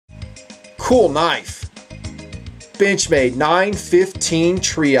Cool knife. Benchmade 915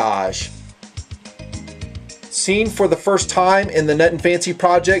 Triage. Seen for the first time in the Nutnfancy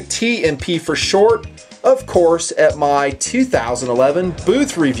project, TMP for short, of course, at my 2011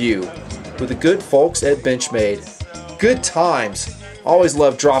 booth review with the good folks at Benchmade. Good times. Always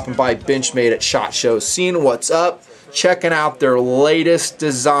love dropping by Benchmade at SHOT Shows, seeing what's up, checking out their latest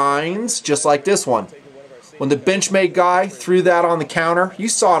designs, just like this one. When the Benchmade guy threw that on the counter, you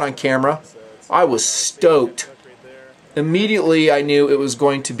saw it on camera, I was stoked. Immediately I knew it was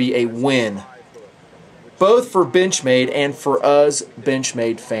going to be a win, both for Benchmade and for us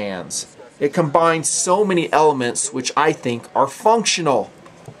Benchmade fans. It combines so many elements which I think are functional.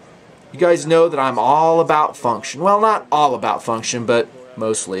 You guys know that I'm all about function. Well, not all about function, but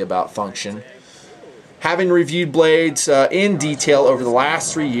mostly about function. Having reviewed blades in detail over the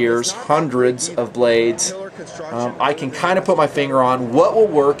last 3 years, hundreds of blades, I can kind of put my finger on what will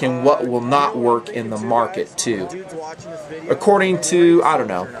work and what will not work in the market too. According to, I don't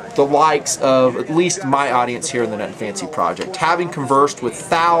know, the likes of at least my audience here in the Nutnfancy project. Having conversed with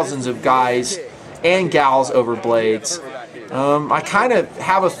thousands of guys and gals over blades, I kind of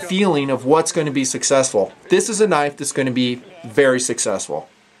have a feeling of what's going to be successful. This is a knife that's going to be very successful.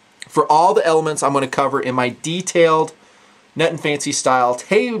 For all the elements I'm going to cover in my detailed Nutnfancy style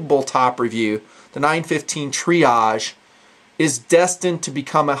tabletop review, the 915 Triage is destined to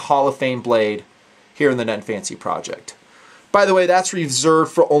become a Hall of Fame blade here in the Nutnfancy project. By the way, that's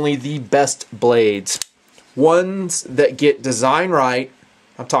reserved for only the best blades. Ones that get design right,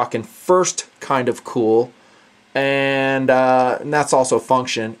 I'm talking first kind of cool, and that's also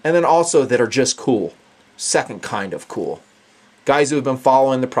function, and then also that are just cool, second kind of cool. Guys who have been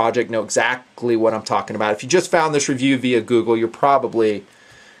following the project know exactly what I'm talking about. If you just found this review via Google, you're probably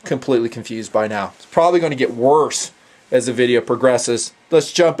completely confused by now. It's probably going to get worse as the video progresses.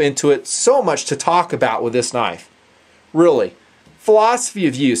 Let's jump into it. So much to talk about with this knife. Really. Philosophy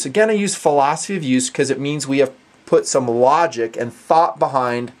of use. Again, I use philosophy of use because it means we have put some logic and thought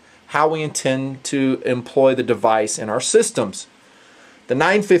behind how we intend to employ the device in our systems. The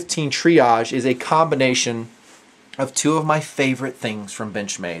 915 Triage is a combination of two of my favorite things from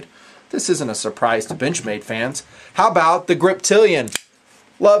Benchmade. This isn't a surprise to Benchmade fans. How about the Griptilian?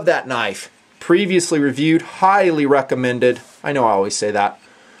 Love that knife. Previously reviewed, highly recommended. I know I always say that.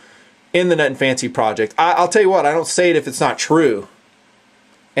 In the Nutnfancy project. I'll tell you what, I don't say it if it's not true.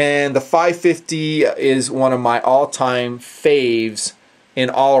 And the 550 is one of my all-time faves in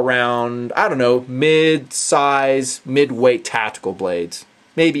all-around, I don't know, mid-size, mid-weight tactical blades.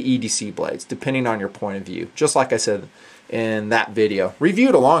 Maybe EDC blades, depending on your point of view. Just like I said in that video.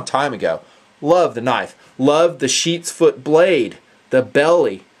 Reviewed a long time ago. Love the knife. Love the sheep's foot blade. The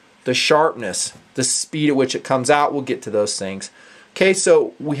belly. The sharpness. The speed at which it comes out. We'll get to those things. Okay,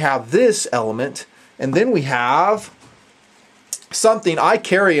 so we have this element. And then we have something I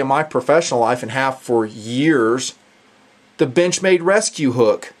carry in my professional life and have for years. The Benchmade Rescue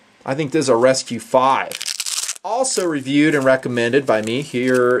Hook. I think this is a Rescue 5. Also reviewed and recommended by me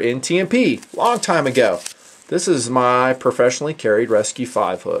here in TMP, long time ago. This is my professionally carried Rescue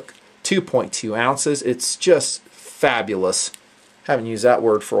 5 hook. 2.2 ounces. It's just fabulous. Haven't used that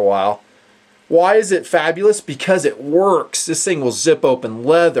word for a while. Why is it fabulous? Because it works. This thing will zip open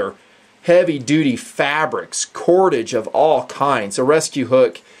leather, heavy duty fabrics, cordage of all kinds. A Rescue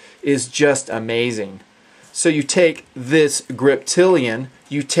hook is just amazing. So you take this Griptilian,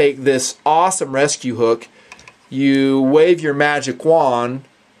 you take this awesome Rescue hook, you wave your magic wand,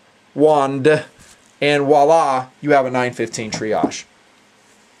 and voila, you have a 915 Triage.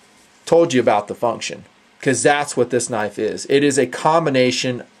 Told you about the function, because that's what this knife is. It is a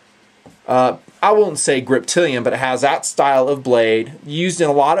combination, I won't say Griptilian, but it has that style of blade, used in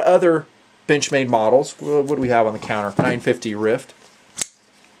a lot of other Benchmade models. What do we have on the counter? 950 Rift.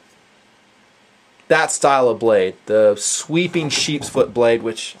 That style of blade, the sweeping sheep's foot blade,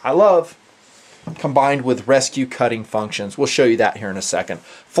 which I love, combined with rescue cutting functions. We'll show you that here in a second.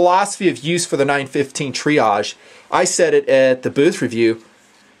 Philosophy of use for the 915 Triage. I said it at the booth review.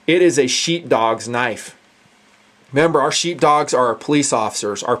 It is a sheepdog's knife. Remember, our sheepdogs are our police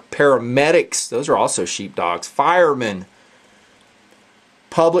officers, our paramedics. Those are also sheepdogs. Firemen,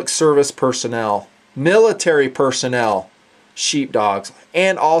 public service personnel, military personnel, sheepdogs,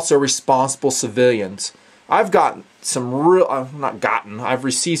 and also responsible civilians. I've gotten some I've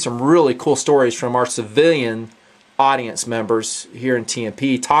received some really cool stories from our civilian audience members here in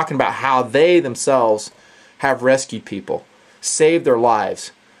TMP talking about how they themselves have rescued people, saved their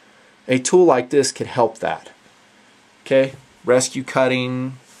lives. A tool like this could help that. Okay, rescue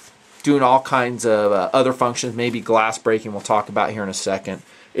cutting, doing all kinds of other functions, maybe glass breaking we'll talk about here in a second.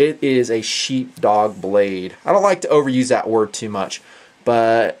 It is a sheepdog blade. I don't like to overuse that word too much,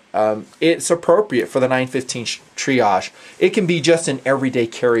 but it's appropriate for the 915 Triage. It can be just an everyday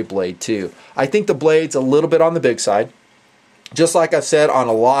carry blade too. I think the blade's a little bit on the big side, just like I've said on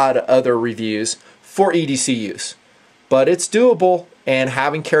a lot of other reviews for EDC use. But it's doable, and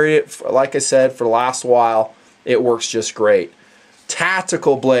having carried it, like I said, for the last while, it works just great.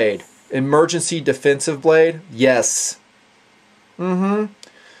 Tactical blade. Emergency defensive blade? Yes.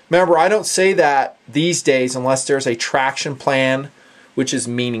 Remember, I don't say that these days unless there's a traction plan which is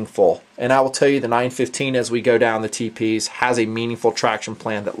meaningful. And I will tell you the 915, as we go down the TPs, has a meaningful traction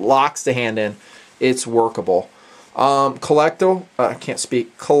plan that locks the hand in. It's workable. Collectible,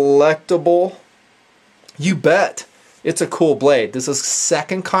 you bet. It's a cool blade. This is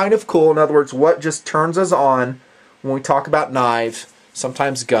second kind of cool. In other words, what just turns us on when we talk about knives,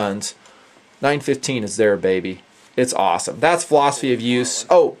 sometimes guns. 915 is there, baby. It's awesome. That's philosophy of use.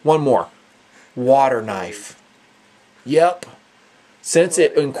 Oh, one more. Water knife. Yep. Since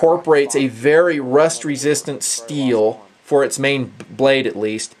it incorporates a very rust-resistant steel for its main blade at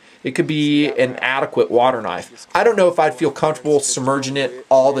least, it could be an adequate water knife. I don't know if I'd feel comfortable submerging it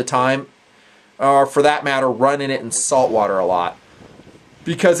all the time, or for that matter, running it in salt water a lot,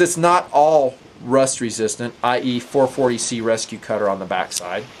 because it's not all rust-resistant, i.e. 440C rescue cutter on the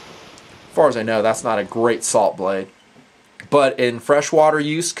backside. As far as I know, that's not a great salt blade. But in freshwater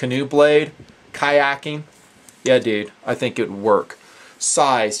use, canoe blade, kayaking, yeah, dude, I think it would work.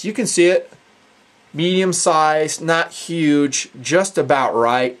 Size, you can see it. Medium size, not huge, just about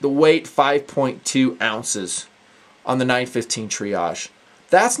right. The weight, 5.2 ounces on the 915 Triage.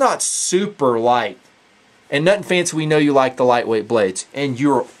 That's not super light. And Nutnfancy, we know you like the lightweight blades. And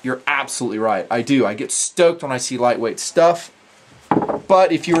you're absolutely right. I do. I get stoked when I see lightweight stuff.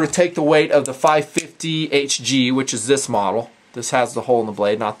 But if you were to take the weight of the 550 HG, which is this model, this has the hole in the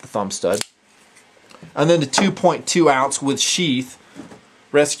blade, not the thumb stud, and then the 2.2 ounce with sheath,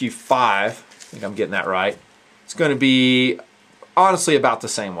 Rescue 5, I think I'm getting that right, it's going to be honestly about the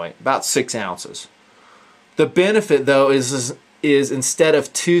same weight, about 6 ounces. The benefit though is instead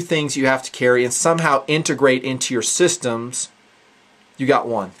of two things you have to carry and somehow integrate into your systems, you got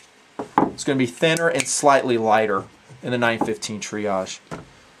one. It's going to be thinner and slightly lighter in the 915 Triage.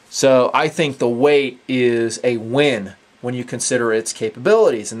 So I think the weight is a win when you consider its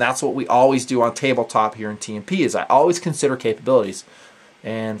capabilities, and that's what we always do on tabletop here in TMP, is I always consider capabilities.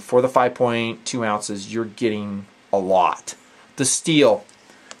 And for the 5.2 ounces, you're getting a lot. The steel,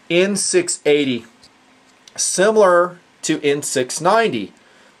 N680, similar to N690,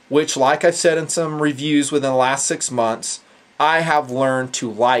 which, like I've said in some reviews within the last 6 months, I have learned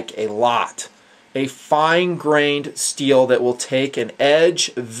to like a lot. A fine-grained steel that will take an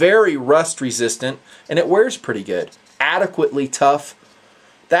edge, very rust-resistant, and it wears pretty good. Adequately tough.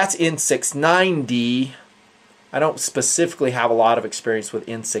 That's N690. I don't specifically have a lot of experience with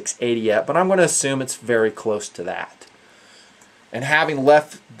N680 yet, but I'm going to assume it's very close to that. And having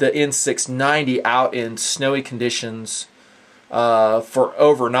left the N690 out in snowy conditions for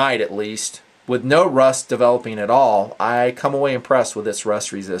overnight at least, with no rust developing at all, I come away impressed with its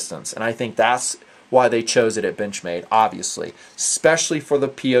rust resistance. And I think that's why they chose it at Benchmade, obviously. Especially for the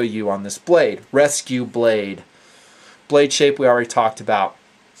POU on this blade. Rescue blade. Blade shape we already talked about.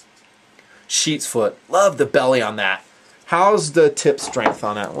 Sheep's foot. Love the belly on that. How's the tip strength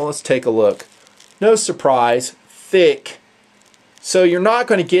on that? Well, let's take a look. No surprise. Thick. So you're not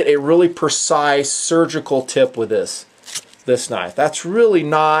going to get a really precise surgical tip with this knife. That's really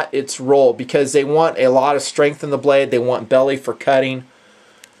not its role, because they want a lot of strength in the blade. They want belly for cutting.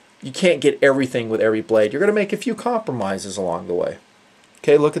 You can't get everything with every blade. You're going to make a few compromises along the way.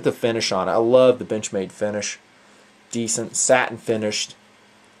 Okay, look at the finish on it. I love the Benchmade finish. Decent, satin finished.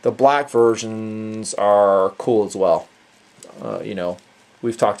 The black versions are cool as well. You know,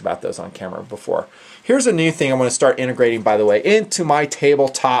 we've talked about those on camera before. Here's a new thing I'm going to start integrating, by the way, into my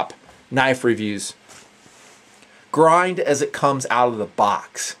tabletop knife reviews. Grind as it comes out of the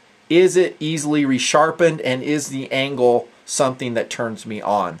box. Is it easily resharpened, and is the angle something that turns me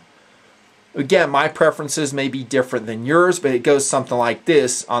on? Again, my preferences may be different than yours, but it goes something like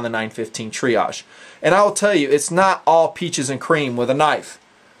this on the 915 Triage. And I will tell you, it's not all peaches and cream with a knife.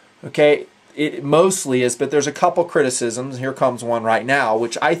 Okay, it mostly is, but there's a couple criticisms. Here comes one right now,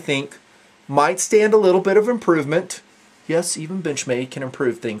 which I think might stand a little bit of improvement. Yes, even Benchmade can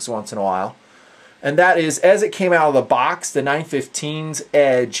improve things once in a while. And that is, as it came out of the box, the 915's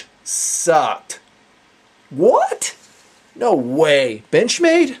edge sucked. What? No way.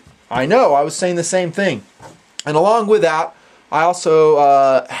 Benchmade? I know, I was saying the same thing. And along with that, I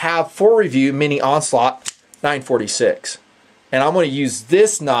also have for review Mini Onslaught 946. And I'm going to use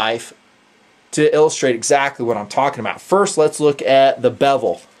this knife to illustrate exactly what I'm talking about. First, let's look at the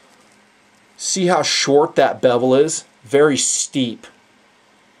bevel. See how short that bevel is? Very steep.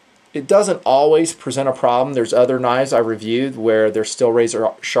 It doesn't always present a problem. There's other knives I reviewed where they're still razor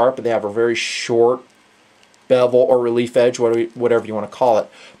sharp, but they have a very short bevel or relief edge, whatever you want to call it.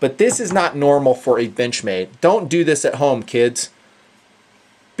 But this is not normal for a Benchmade. Don't do this at home, kids.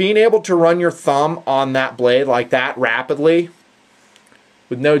 Being able to run your thumb on that blade like that rapidly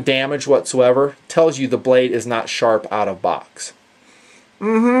with no damage whatsoever tells you the blade is not sharp out of box.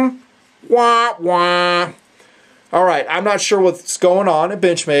 Wah, wah. All right, I'm not sure what's going on at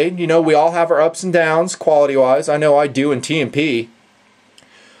Benchmade. You know, we all have our ups and downs quality-wise. I know I do in T&P.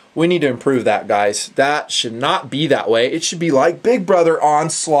 We need to improve that, guys. That should not be that way. It should be like Big Brother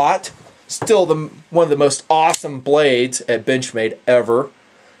Onslaught. Still one of the most awesome blades at Benchmade ever.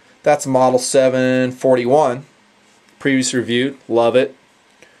 That's model 741. Previous reviewed. Love it.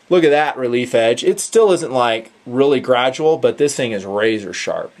 Look at that relief edge. It still isn't like really gradual, but this thing is razor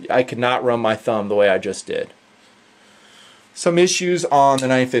sharp. I could not run my thumb the way I just did. Some issues on the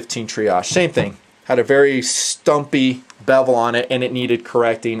 915 Triage. Same thing. Had a very stumpy bevel on it and it needed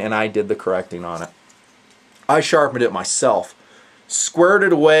correcting, and I did the correcting on it. I sharpened it myself. Squared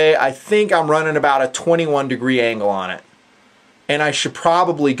it away. I think I'm running about a 21-degree angle on it. And I should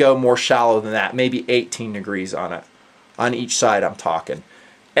probably go more shallow than that. Maybe 18 degrees on it. On each side I'm talking.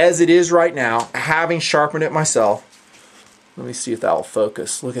 As it is right now, having sharpened it myself, let me see if that will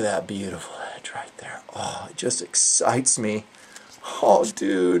focus. Look at that beautiful edge right there. Oh, it just excites me. Oh,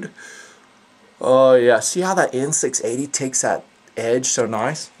 dude. Oh, yeah. See how that N680 takes that edge so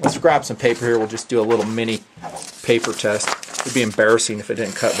nice? Let's grab some paper here. We'll just do a little mini paper test. It would be embarrassing if it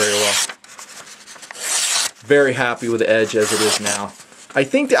didn't cut very well. Very happy with the edge as it is now. I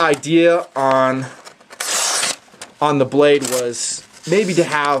think the idea on the blade was maybe to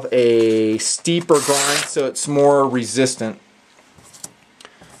have a steeper grind so it's more resistant.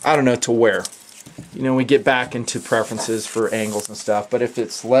 I don't know, to wear. You know, we get back into preferences for angles and stuff, but if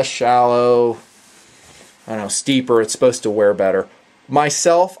it's less shallow, I don't know, steeper, it's supposed to wear better.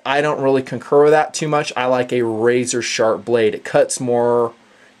 Myself, I don't really concur with that too much. I like a razor sharp blade. It cuts more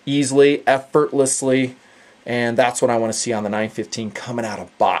easily, effortlessly, and that's what I want to see on the 915 coming out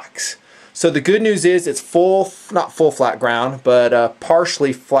of box. So the good news is it's not full flat ground, but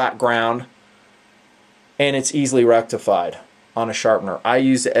partially flat ground, and it's easily rectified on a sharpener. I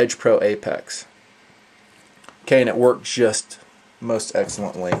use the Edge Pro Apex. Okay, and it worked just most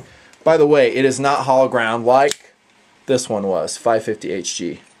excellently. By the way, it is not hollow ground like this one was, 550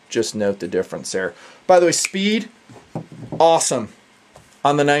 HG. Just note the difference there. By the way, speed, awesome.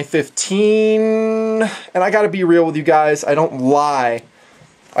 On the 915, and I gotta be real with you guys, I don't lie.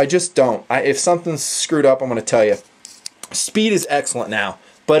 I just don't. If something's screwed up, I'm going to tell you. Speed is excellent now,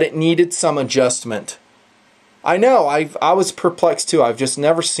 but it needed some adjustment. I know, I was perplexed too. I've just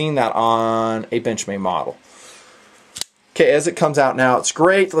never seen that on a Benchmade model. Okay, as it comes out now, it's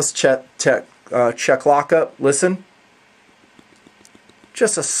great. Let's check lockup. Listen.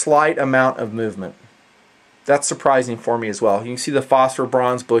 Just a slight amount of movement. That's surprising for me as well. You can see the phosphor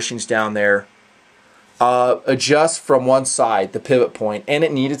bronze bushings down there. Adjust from one side, the pivot point, and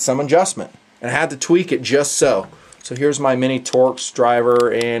it needed some adjustment. And I had to tweak it just so. So here's my mini Torx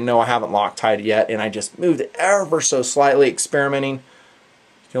driver, and no, I haven't Loctite it yet, and I just moved it ever so slightly, experimenting.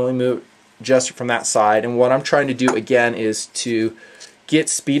 You can only adjust it from that side, and what I'm trying to do again is to get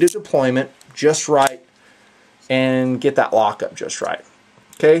speed of deployment just right and get that lockup just right.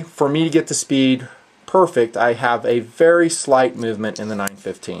 Okay, for me to get the speed perfect, I have a very slight movement in the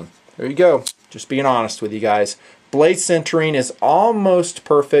 915. There you go. Just being honest with you guys. Blade centering is almost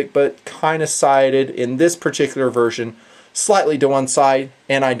perfect, but kind of sided in this particular version, slightly to one side,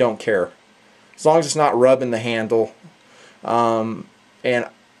 and I don't care. As long as it's not rubbing the handle. And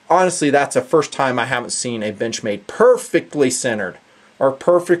honestly, that's the first time I haven't seen a Benchmade perfectly centered or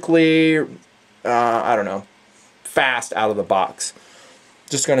perfectly, I don't know, fast out of the box.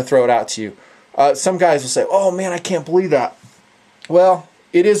 Just going to throw it out to you. Some guys will say, oh man, I can't believe that. Well,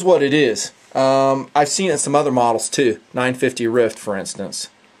 it is what it is. I've seen it in some other models too. 950 Rift, for instance.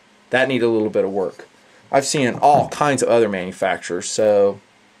 That needed a little bit of work. I've seen it in all kinds of other manufacturers, so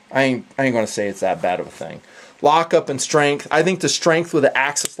I ain't going to say it's that bad of a thing. Lockup and strength. I think the strength with the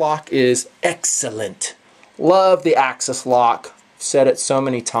Axis lock is excellent. Love the Axis lock. Said it so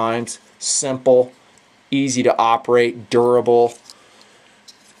many times. Simple, easy to operate, durable,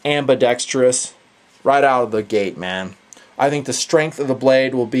 ambidextrous. Right out of the gate, man. I think the strength of the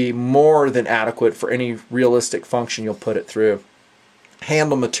blade will be more than adequate for any realistic function you'll put it through.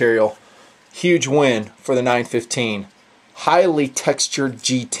 Handle material, huge win for the 915. highly textured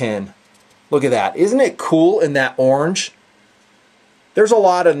G10. Look at that. Isn't it cool in that orange? There's a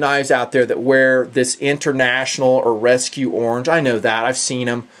lot of knives out there that wear this international or rescue orange. I know that. I've seen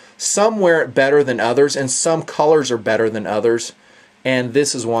them. Some wear it better than others, and some colors are better than others, and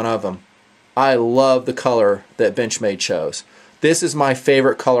this is one of them. I love the color that Benchmade chose. This is my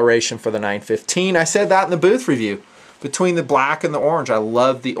favorite coloration for the 915. I said that in the booth review. Between the black and the orange, I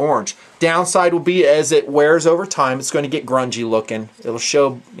love the orange. Downside will be as it wears over time, it's going to get grungy looking. It'll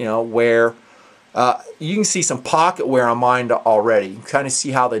show, you know, wear. You can see some pocket wear on mine already. You can kind of see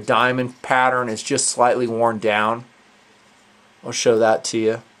how the diamond pattern is just slightly worn down. I'll show that to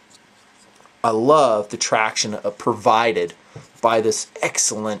you. I love the traction provided by this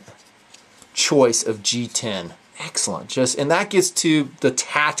excellent choice of G10. Excellent. And that gets to the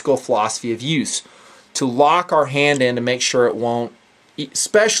tactical philosophy of use. To lock our hand in to make sure it won't,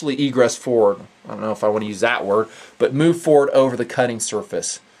 especially egress forward. I don't know if I want to use that word, but move forward over the cutting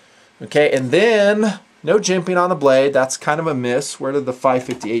surface. Okay, and then no jimping on the blade. That's kind of a miss. Where did the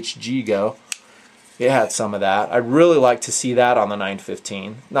 550HG go? It had some of that. I'd really like to see that on the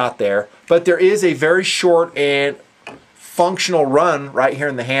 915. Not there. But there is a very short and functional run right here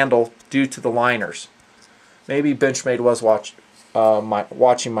in the handle due to the liners. Maybe Benchmade was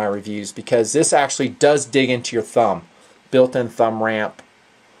watching my reviews, because this actually does dig into your thumb. Built-in thumb ramp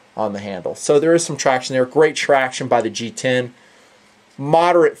on the handle. So there is some traction there. Great traction by the G10.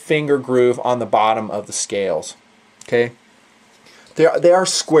 Moderate finger groove on the bottom of the scales. Okay, they are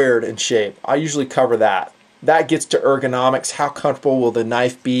squared in shape. I usually cover that. That gets to ergonomics. How comfortable will the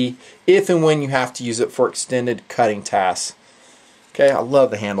knife be if and when you have to use it for extended cutting tasks? Okay, I love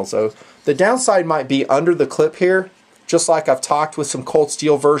the handles though. The downside might be under the clip here. Just like I've talked with some cold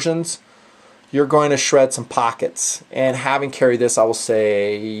steel versions, you're going to shred some pockets. And having carried this, I will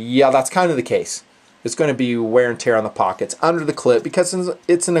say, yeah, that's kind of the case. It's going to be wear and tear on the pockets under the clip because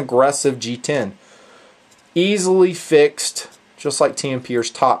it's an aggressive G10. Easily fixed, just like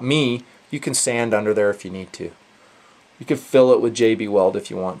TMPers taught me. You can sand under there if you need to. You can fill it with JB Weld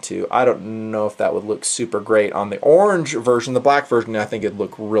if you want to. I don't know if that would look super great on the orange version. The black version, I think it'd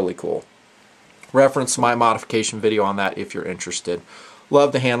look really cool. Reference my modification video on that if you're interested.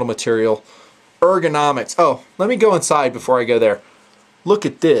 Love the handle material. Ergonomics. Oh, let me go inside before I go there. Look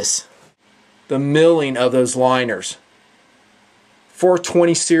at this. The milling of those liners.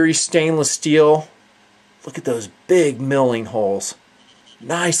 420 series stainless steel. Look at those big milling holes.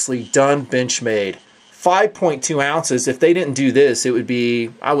 Nicely done, Benchmade. 5.2 ounces. If they didn't do this, it would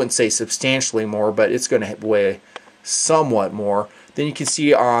be, I wouldn't say substantially more, but it's going to weigh somewhat more. Then you can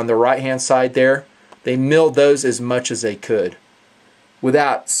see on the right hand side there, they milled those as much as they could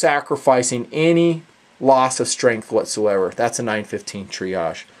without sacrificing any loss of strength whatsoever. That's a 915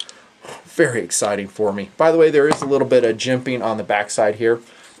 Triage. Very exciting for me. By the way, there is a little bit of jimping on the back side here.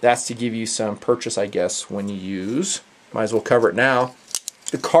 That's to give you some purchase, I guess, when you use. Might as well cover it now.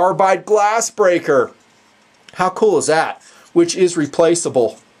 The carbide glass breaker. How cool is that? Which is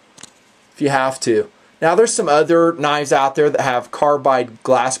replaceable if you have to. Now there's some other knives out there that have carbide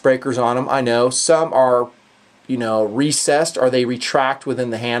glass breakers on them. I know some are, you know, recessed or they retract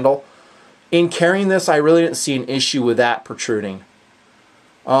within the handle. In carrying this, I really didn't see an issue with that protruding.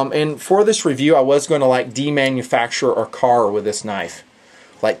 And for this review, I was going to like demanufacture a car with this knife.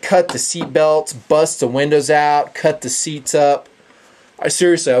 Like cut the seat belts, bust the windows out, cut the seats up. I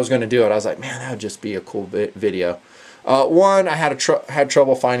was going to do it. I was like, man, that would just be a cool video. One, I had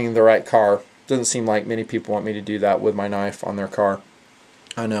trouble finding the right car. Doesn't seem like many people want me to do that with my knife on their car.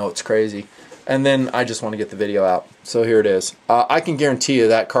 I know, it's crazy. And then I just want to get the video out. So here it is. I can guarantee you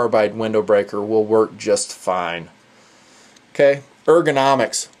that carbide window breaker will work just fine. Okay,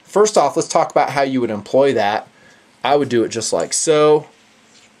 ergonomics. First off, let's talk about how you would employ that. I would do it just like so.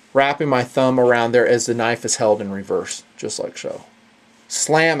 Wrapping my thumb around there as the knife is held in reverse, just like so.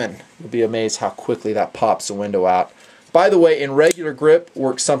 Slamming. You'll be amazed how quickly that pops the window out. By the way, in regular grip,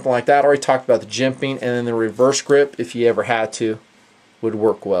 works something like that. I already talked about the jimping, and then the reverse grip, if you ever had to, would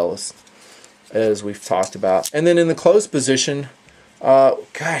work well, as we've talked about. And then in the closed position,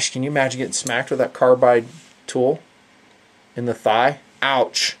 gosh, can you imagine getting smacked with that carbide tool in the thigh?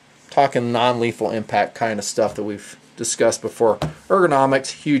 Ouch. Talking non-lethal impact kind of stuff that we've discussed before.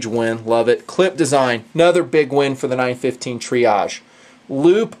 Ergonomics, huge win, love it. Clip design, another big win for the 915 Triage.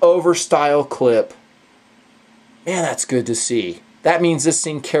 Loop over style clip. Man, that's good to see. That means this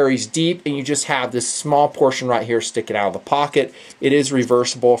thing carries deep and you just have this small portion right here sticking out of the pocket. It is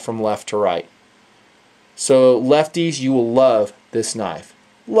reversible from left to right. So lefties, you will love this knife.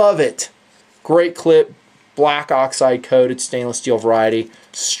 Love it. Great clip, black oxide coated stainless steel variety.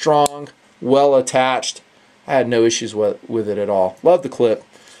 Strong, well attached. I had no issues with it at all. Love the clip.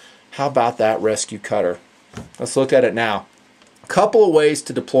 How about that rescue cutter? Let's look at it now. A couple of ways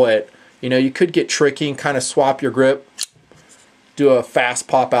to deploy it. You know, you could get tricky and kind of swap your grip, do a fast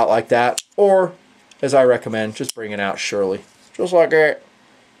pop out like that, or, as I recommend, just bring it out surely. Just like that.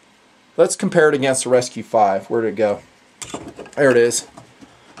 Let's compare it against the Rescue 5. Where'd it go? There it is.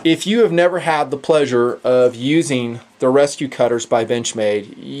 If you have never had the pleasure of using the rescue cutters by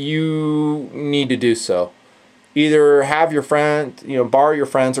Benchmade, you need to do so. Either have your friend, borrow your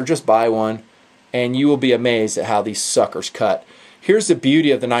friends, or just buy one, and you will be amazed at how these suckers cut. Here's the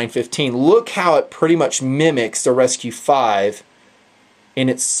beauty of the 915. Look how it pretty much mimics the Rescue 5 in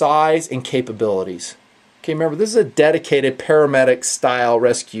its size and capabilities. Okay, remember, this is a dedicated paramedic style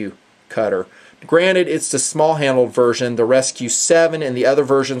rescue cutter. Granted, it's the small handled version. The Rescue 7 and the other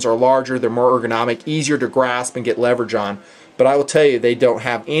versions are larger, they're more ergonomic, easier to grasp and get leverage on. But I will tell you, they don't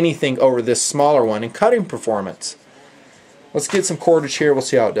have anything over this smaller one in cutting performance. Let's get some cordage here, we'll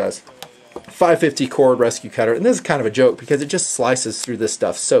see how it does. 550 cord rescue cutter, and this is kind of a joke because it just slices through this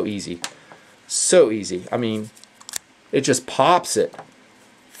stuff so easy. So easy. I mean, it just pops it.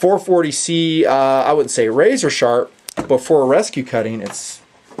 440C, I wouldn't say razor sharp, but for rescue cutting, it's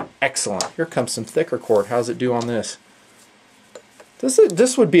excellent. Here comes some thicker cord. How's it do on this?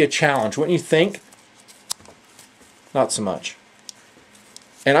 This would be a challenge, wouldn't you think? Not so much.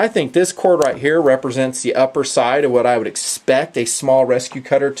 And I think this cord right here represents the upper side of what I would expect a small rescue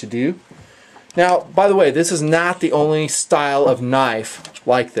cutter to do. Now, by the way, this is not the only style of knife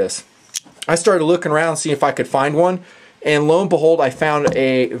like this. I started looking around to see if I could find one, and lo and behold, I found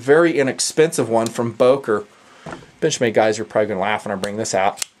a very inexpensive one from Boker. Benchmade guys are probably going to laugh when I bring this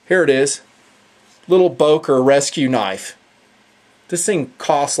out. Here it is. Little Boker rescue knife. This thing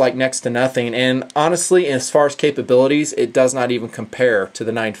costs like next to nothing, and honestly, as far as capabilities, it does not even compare to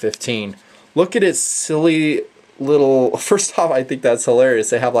the 915. Look at its silly little, first off, I think that's hilarious.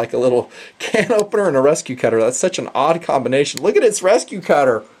 They have like a little can opener and a rescue cutter. That's such an odd combination. Look at its rescue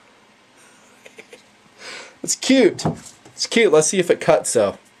cutter. It's cute. It's cute. Let's see if it cuts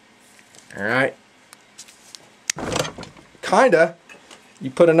though. Alright. Kinda.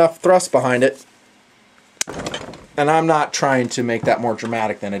 You put enough thrust behind it. And I'm not trying to make that more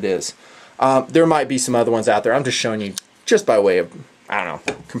dramatic than it is. There might be some other ones out there. I'm just showing you just by way of, I don't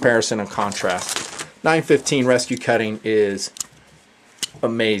know, comparison and contrast. 915 rescue cutting is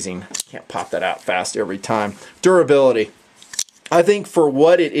amazing. Can't pop that out fast every time. Durability. I think for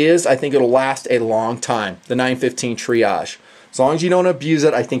what it is, I think it'll last a long time. The 915 Triage. As long as you don't abuse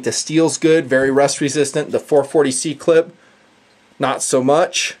it, I think the steel's good, very rust resistant. The 440C clip, not so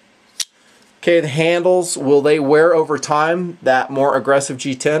much. Okay, the handles, will they wear over time, that more aggressive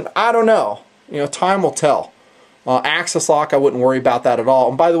G10? I don't know. Time will tell. Axis lock, I wouldn't worry about that at all.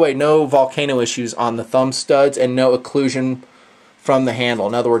 And by the way, no volcano issues on the thumb studs and no occlusion from the handle.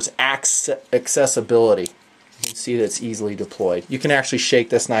 In other words, accessibility. You can see that it's easily deployed. You can actually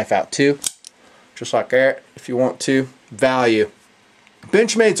shake this knife out too, just like that if you want to. Value.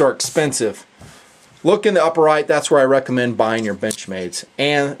 Benchmades are expensive. Look in the upper right, that's where I recommend buying your Benchmades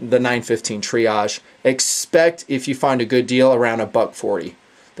and the 915 Triage. Expect, if you find a good deal, around $140.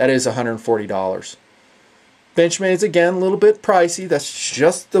 That is $140. Benchmades, again, a little bit pricey. That's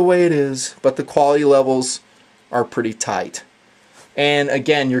just the way it is, but the quality levels are pretty tight. And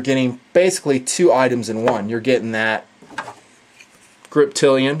again, you're getting basically two items in one. You're getting that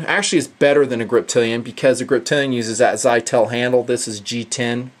Griptilian. Actually, it's better than a Griptilian because the Griptilian uses that Zytel handle. This is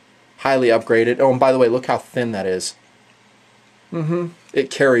G10, highly upgraded. Oh, and by the way, look how thin that is.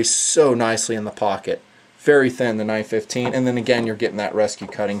 It carries so nicely in the pocket. Very thin, the 915. And then again, you're getting that rescue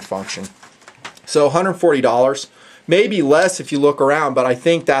cutting function. So $140, maybe less if you look around, but I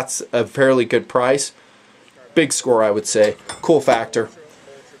think that's a fairly good price. Big score, I would say. Cool factor.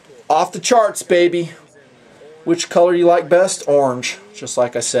 Off the charts, baby. Which color you like best? Orange, just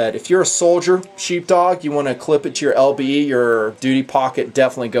like I said. If you're a soldier, sheepdog, you want to clip it to your LBE, your duty pocket,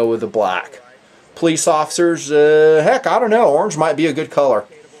 definitely go with the black. Police officers, heck, I don't know. Orange might be a good color.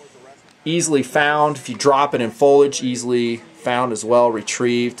 Easily found. If you drop it in foliage, easily found as well,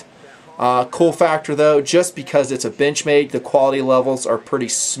 retrieved. Cool factor though, just because it's a Benchmade, the quality levels are pretty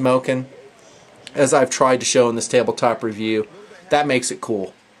smoking. As I've tried to show in this tabletop review, that makes it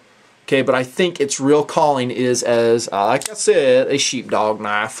cool. Okay, but I think its real calling is as, like I said, a sheepdog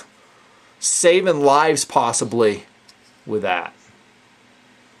knife. Saving lives possibly with that.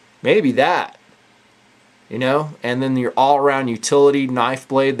 Maybe that. And then your all-around utility knife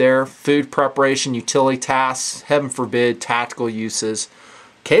blade there, food preparation, utility tasks, heaven forbid, tactical uses.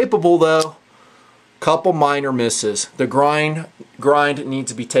 Capable though. Couple minor misses. The grind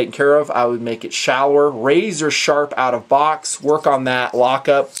needs to be taken care of. I would make it shallower, razor sharp out of box, work on that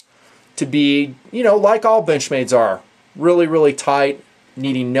lockup to be, you know, like all Benchmades are. Really, really tight,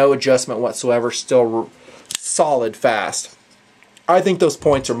 needing no adjustment whatsoever, still solid fast. I think those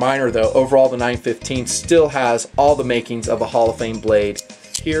points are minor though. Overall, the 915 still has all the makings of a Hall of Fame blade.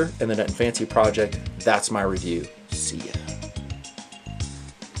 Here in the Nutnfancy project, that's my review. See ya.